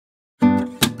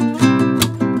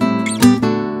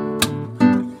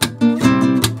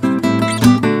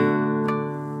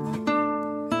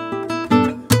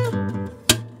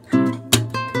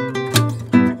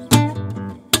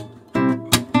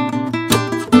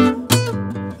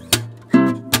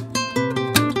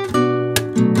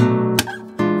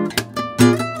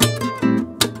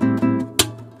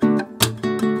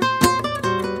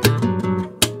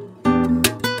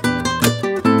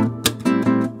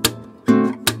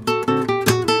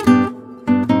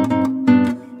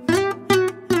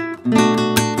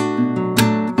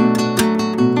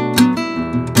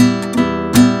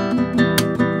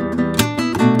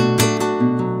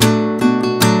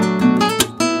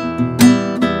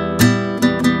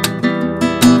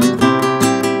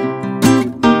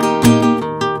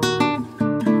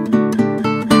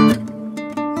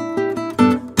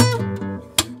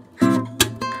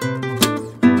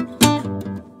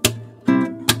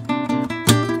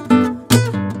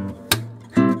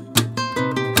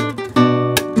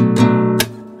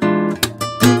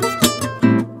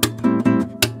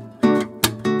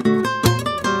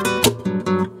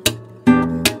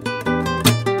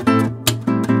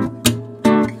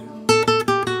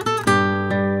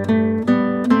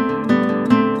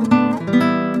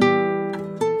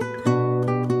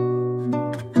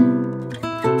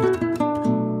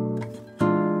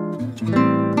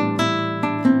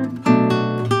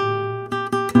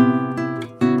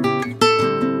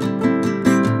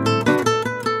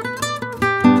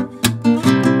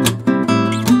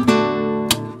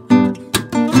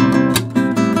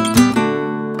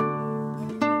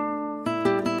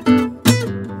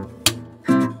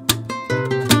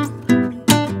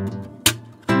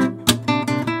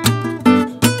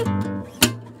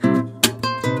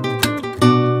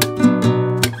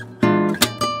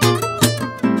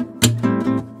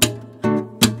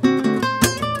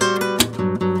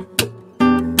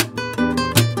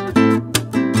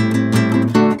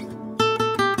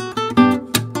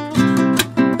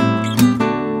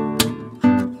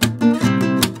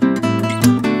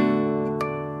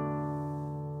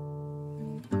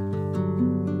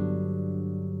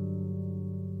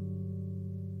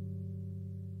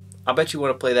I bet you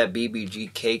want to play that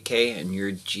BBG KK and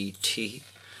your GT.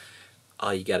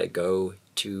 All you gotta go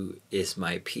to is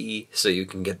my P so you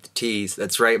can get the T's.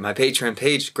 That's right, my Patreon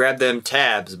page. Grab them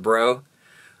tabs, bro.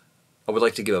 I would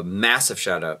like to give a massive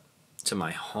shout out to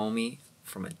my homie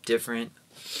from a different...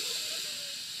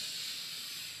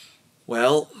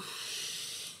 Well,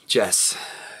 Jess,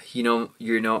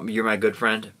 you're my good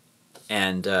friend,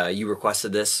 and you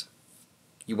requested this.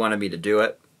 You wanted me to do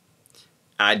it.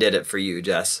 I did it for you,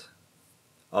 Jess.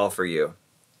 All for you.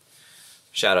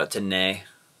 Shout out to Nay.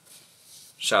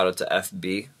 Shout out to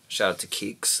FB. Shout out to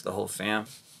Keeks, the whole fam.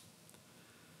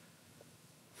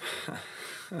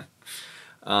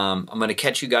 I'm going to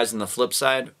catch you guys on the flip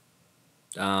side.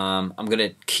 I'm going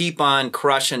to keep on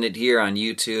crushing it here on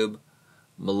YouTube.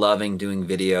 I'm loving doing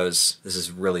videos. This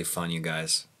is really fun, you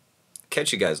guys.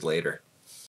 Catch you guys later.